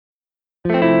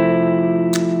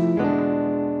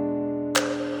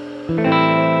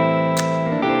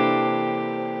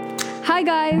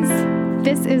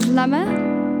This is Lama.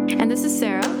 And this is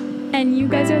Sarah. And you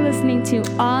guys are listening to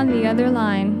On the Other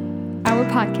Line, our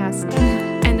podcast.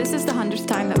 And this is the 100th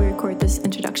time that we record this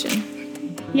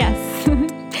introduction. Yes.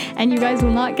 And you guys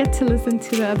will not get to listen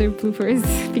to the other bloopers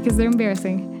because they're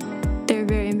embarrassing. They're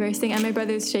very embarrassing. And my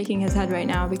brother's shaking his head right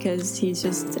now because he's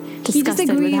just disgusted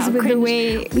he disagrees with the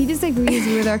way he disagrees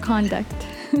with our conduct.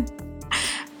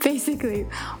 Basically.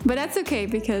 But that's okay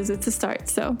because it's a start.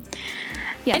 So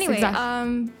yes, anyway,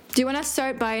 exactly. Do you want to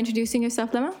start by introducing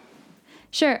yourself, Lama?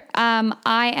 Sure.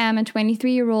 I am a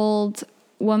 23-year-old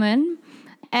woman,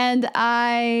 and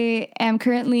I am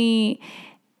currently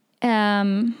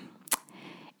in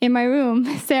my room.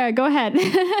 Sarah, go ahead.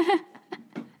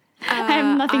 I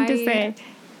have nothing to say.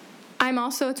 I'm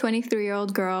also a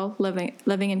 23-year-old girl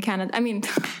living in Canada. I mean,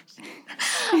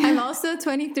 I'm also a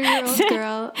 23-year-old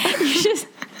girl.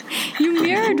 You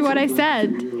mirrored what I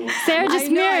said. Sarah just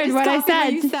mirrored what I said.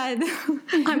 You said.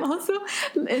 I'm also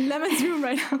in Lemon's room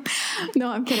right now. No,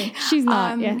 I'm kidding. She's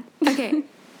not, yeah. Okay.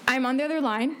 I'm on the other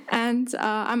line, and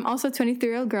I'm also a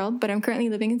 23-year-old girl, but I'm currently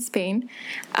living in Spain.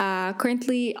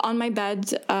 Currently on my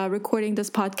bed, recording this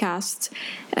podcast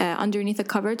underneath a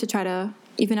cover to try to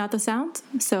even out the sound.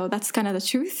 So that's kind of the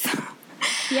truth.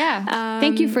 Yeah.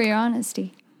 Thank you for your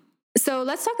honesty. So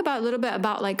let's talk a little bit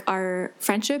about like our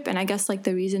friendship and I guess like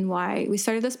the reason why we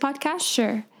started this podcast.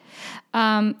 Sure.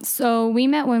 So we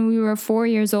met when we were 4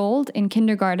 years old in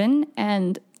kindergarten,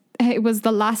 and it was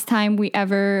the last time we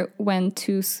ever went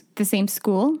to the same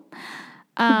school.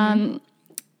 And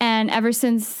ever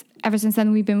since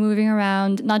then, we've been moving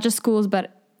around, not just schools,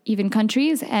 but even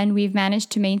countries, and we've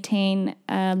managed to maintain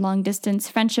a long distance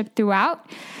friendship throughout.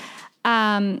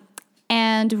 And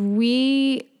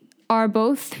we are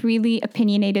both really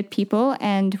opinionated people,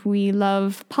 and we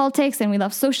love politics and we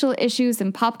love social issues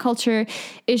and pop culture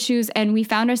issues, and we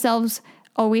found ourselves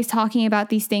always talking about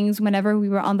these things whenever we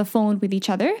were on the phone with each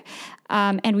other.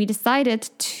 And we decided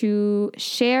to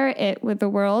share it with the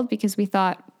world because we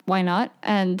thought, why not?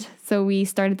 And so we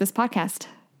started this podcast.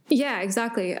 Yeah,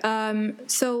 exactly.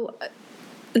 So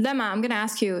Lema, I'm going to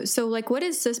ask you, so like, what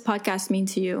does this podcast mean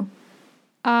to you?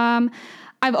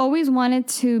 I've always wanted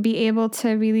to be able to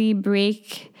really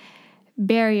break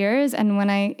barriers. And when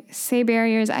I say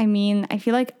barriers, I mean, I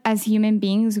feel like as human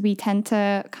beings, we tend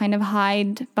to kind of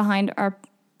hide behind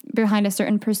a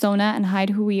certain persona and hide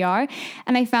who we are.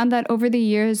 And I found that over the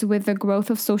years with the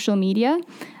growth of social media,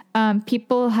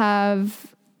 people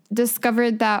have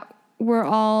discovered that we're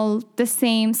all the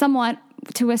same, somewhat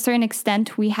to a certain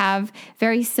extent. We have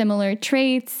very similar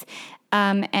traits.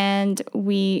 And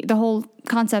the whole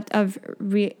concept of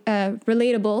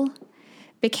relatable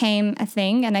became a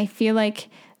thing. And I feel like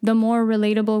the more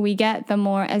relatable we get, the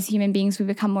more as human beings we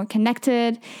become more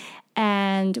connected,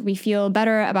 and we feel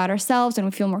better about ourselves, and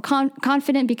we feel more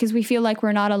confident because we feel like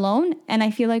we're not alone. And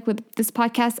I feel like with this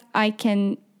podcast,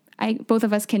 both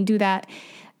of us can do that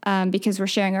because we're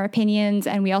sharing our opinions,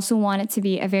 and we also want it to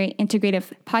be a very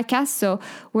integrative podcast. So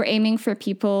we're aiming for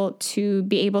people to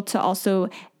be able to also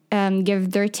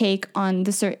give their take on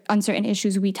certain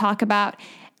issues we talk about.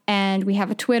 And we have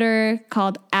a Twitter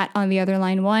called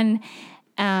 @OnTheOtherLine1,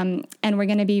 and we're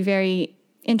going to be very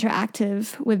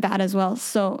interactive with that as well.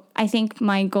 So I think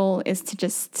my goal is to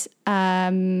just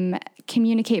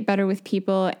communicate better with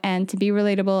people and to be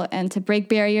relatable and to break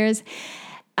barriers.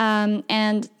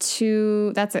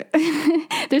 That's it.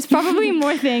 There's probably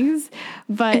more things,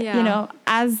 but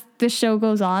as the show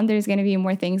goes on, there's going to be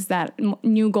more things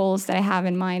new goals that I have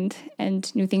in mind and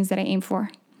new things that I aim for.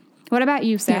 What about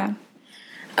you, Sarah?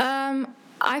 Yeah.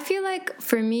 I feel like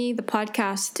for me, the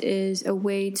podcast is a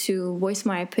way to voice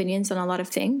my opinions on a lot of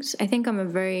things. I think I'm a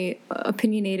very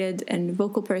opinionated and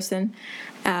vocal person.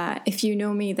 If you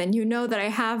know me, then you know that I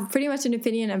have pretty much an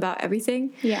opinion about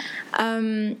everything. Yeah.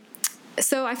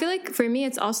 So I feel like for me,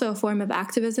 it's also a form of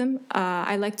activism.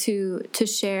 I like to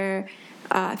share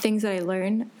things that I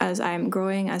learn as I'm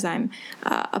growing, as I'm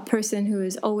a person who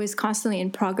is always constantly in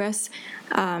progress.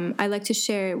 I like to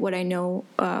share what I know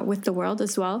with the world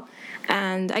as well.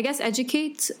 And I guess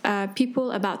educate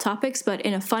people about topics, but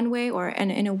in a fun way or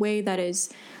in a way that is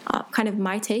kind of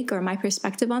my take or my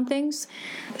perspective on things.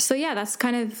 So yeah, that's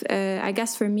kind of, I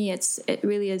guess for me, it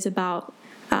really is about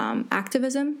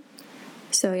activism.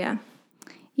 So yeah.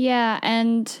 Yeah,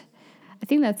 and I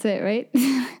think that's it, right?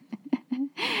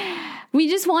 We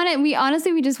just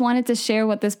wanted to share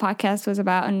what this podcast was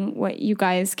about and what you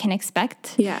guys can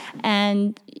expect. Yeah.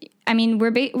 And I mean,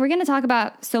 we're going to talk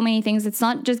about so many things. It's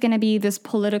not just going to be this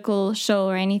political show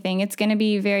or anything. It's going to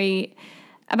be very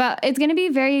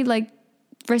like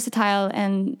versatile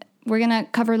and we're going to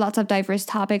cover lots of diverse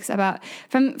topics about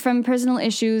from personal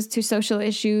issues to social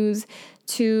issues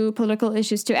to political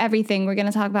issues to everything. We're going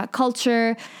to talk about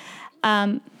culture.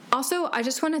 Also, I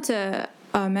just wanted to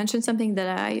mention something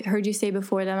that I heard you say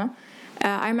before, Lama.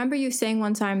 I remember you saying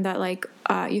one time that like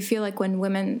you feel like when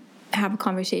women have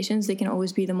conversations, they can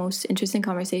always be the most interesting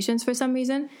conversations for some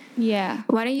reason. Yeah.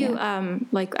 Why don't you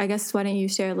why don't you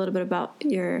share a little bit about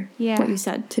what you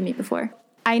said to me before?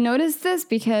 I noticed this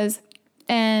because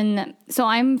so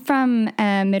I'm from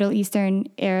a Middle Eastern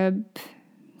Arab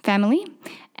family,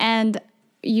 and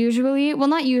usually, well,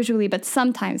 not usually, but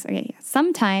sometimes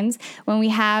when we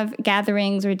have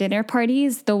gatherings or dinner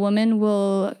parties, the women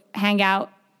will hang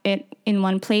out in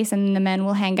one place and the men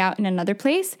will hang out in another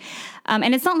place.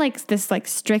 And it's not like this like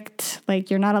strict, like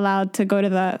you're not allowed to go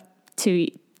to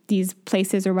these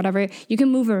places or whatever. You can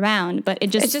move around, but it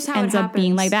just ends up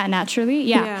being like that naturally.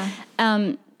 Yeah.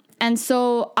 And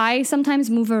so I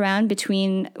sometimes move around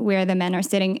between where the men are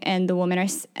sitting and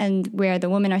where the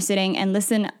women are sitting and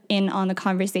listen in on the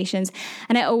conversations.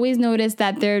 And I always noticed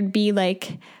that there'd be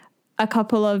like a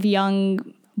couple of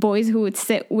young boys who would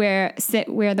sit where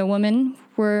the women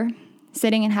were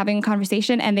sitting and having a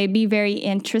conversation, and they'd be very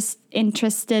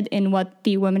interested in what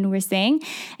the women were saying.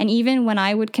 And even when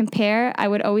I would compare, I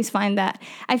would always find that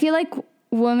I feel like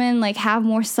women like have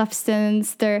more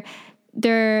substance. They're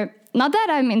not that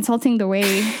I'm insulting the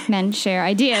way men share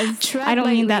ideas. I don't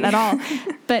mean that at all.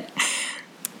 But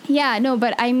yeah, no,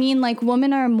 but I mean like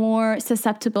women are more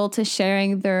susceptible to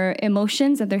sharing their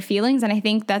emotions and their feelings. And I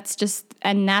think that's just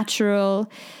a natural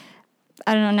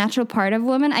part of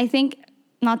women. I think,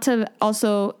 not to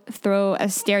also throw a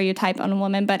stereotype on a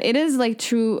woman, but it is like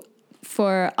true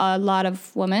for a lot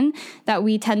of women that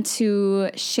we tend to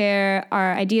share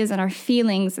our ideas and our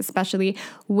feelings, especially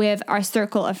with our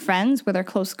circle of friends, with our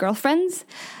close girlfriends.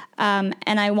 And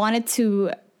I wanted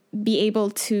to be able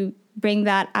to bring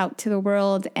that out to the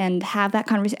world and have that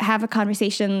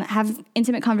have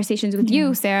intimate conversations with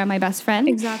you, Sarah, my best friend.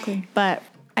 Exactly. But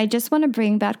I just want to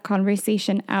bring that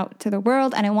conversation out to the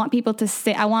world, and I want people to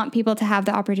have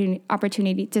the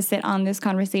opportunity to sit on this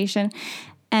conversation.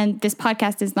 And this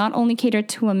podcast is not only catered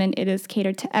to women, it is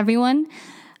catered to everyone.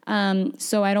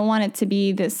 So I don't want it to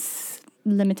be this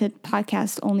limited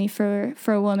podcast only for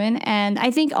women. And I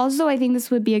think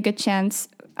this would be a good chance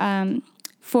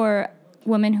for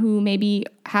women who maybe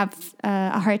have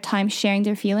a hard time sharing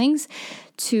their feelings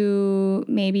to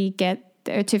maybe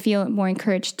to feel more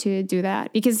encouraged to do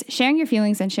that. Because sharing your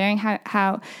feelings and sharing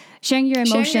sharing your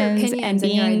emotions and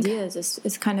being your ideas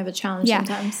is kind of a challenge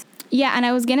sometimes. Yeah, and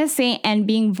I was gonna say, and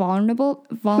being vulnerable,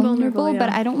 but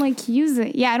I don't like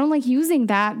using. Yeah, I don't like using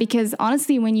that because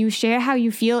honestly, when you share how you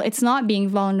feel, it's not being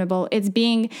vulnerable. It's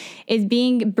being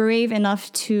brave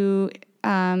enough to,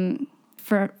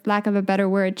 for lack of a better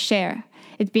word, share.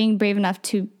 It's being brave enough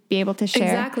to be able to share.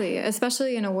 Exactly,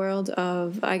 especially in a world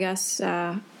of, I guess,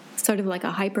 sort of like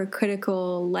a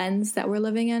hypercritical lens that we're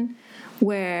living in,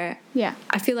 where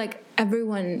I feel like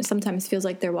everyone sometimes feels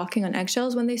like they're walking on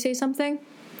eggshells when they say something.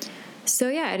 So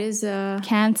yeah, it is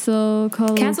cancel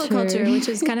culture, which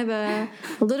is kind of a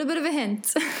little bit of a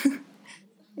hint.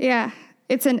 Yeah,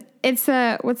 it's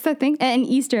a what's that thing? An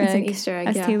Easter egg. It's an Easter egg,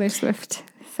 as Taylor Swift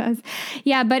says.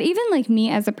 Yeah, but even like me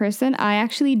as a person, I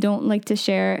actually don't like to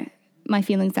share my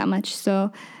feelings that much.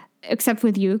 So, except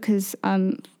with you, because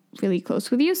I'm really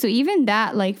close with you. So even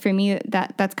that, like for me,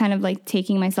 that's kind of like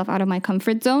taking myself out of my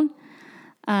comfort zone.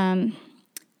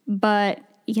 But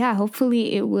yeah,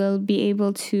 hopefully it will be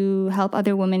able to help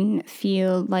other women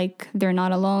feel like they're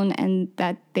not alone and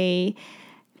that they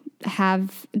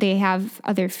have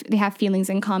feelings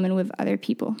in common with other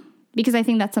people. Because I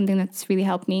think that's something that's really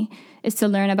helped me, is to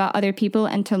learn about other people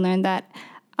and to learn that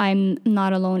I'm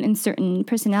not alone in certain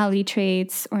personality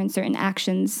traits or in certain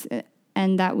actions,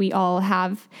 and that we all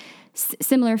have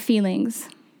similar feelings.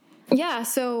 Yeah,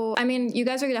 so I mean, you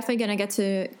guys are definitely gonna get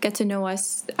to know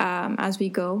us as we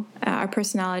go, our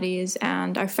personalities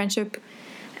and our friendship,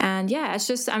 and yeah, it's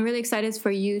just I'm really excited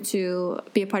for you to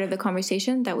be a part of the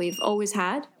conversation that we've always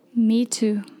had. Me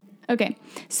too. Okay,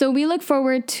 so we look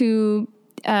forward to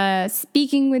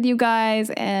speaking with you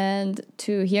guys and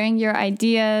to hearing your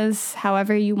ideas,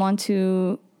 however you want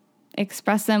to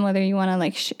express them, whether you want to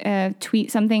like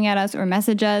tweet something at us or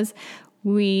message us.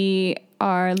 We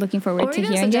are looking forward to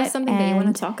hearing it. Or suggest something that you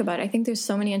want to talk about. I think there's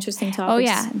so many interesting topics. Oh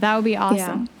yeah, that would be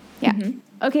awesome. Yeah. Mm-hmm.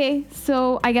 Okay,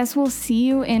 so I guess we'll see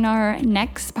you in our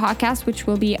next podcast, which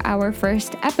will be our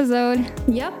first episode.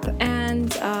 Yep,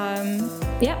 and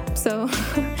so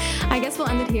I guess we'll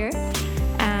end it here.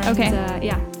 And, okay.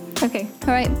 Okay.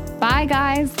 All right. Bye,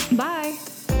 guys. Bye.